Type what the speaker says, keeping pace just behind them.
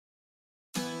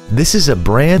This is a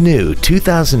brand new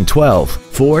 2012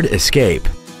 Ford Escape.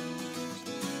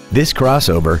 This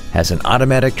crossover has an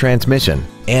automatic transmission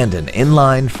and an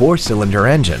inline 4-cylinder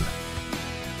engine.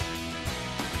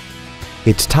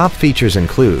 Its top features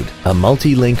include a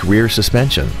multi-link rear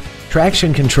suspension,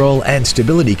 traction control and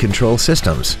stability control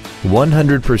systems,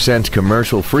 100%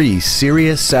 commercial-free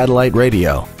Sirius satellite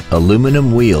radio,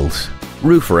 aluminum wheels,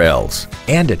 roof rails,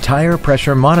 and a tire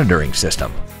pressure monitoring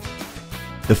system.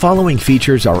 The following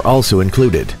features are also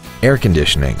included: air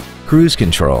conditioning, cruise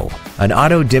control, an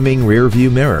auto-dimming rear-view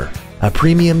mirror, a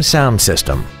premium sound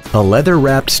system, a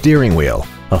leather-wrapped steering wheel,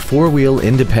 a 4-wheel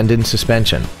independent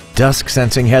suspension,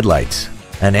 dusk-sensing headlights,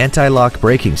 an anti-lock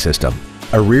braking system,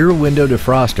 a rear window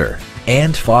defroster,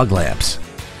 and fog lamps.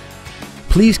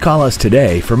 Please call us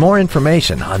today for more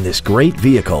information on this great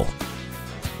vehicle.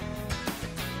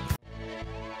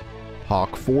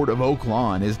 Hawk Ford of Oak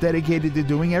Lawn is dedicated to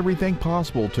doing everything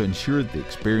possible to ensure that the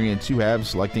experience you have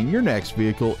selecting your next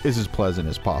vehicle is as pleasant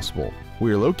as possible.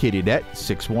 We are located at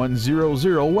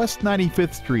 6100 West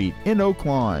 95th Street in Oak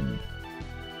Lawn.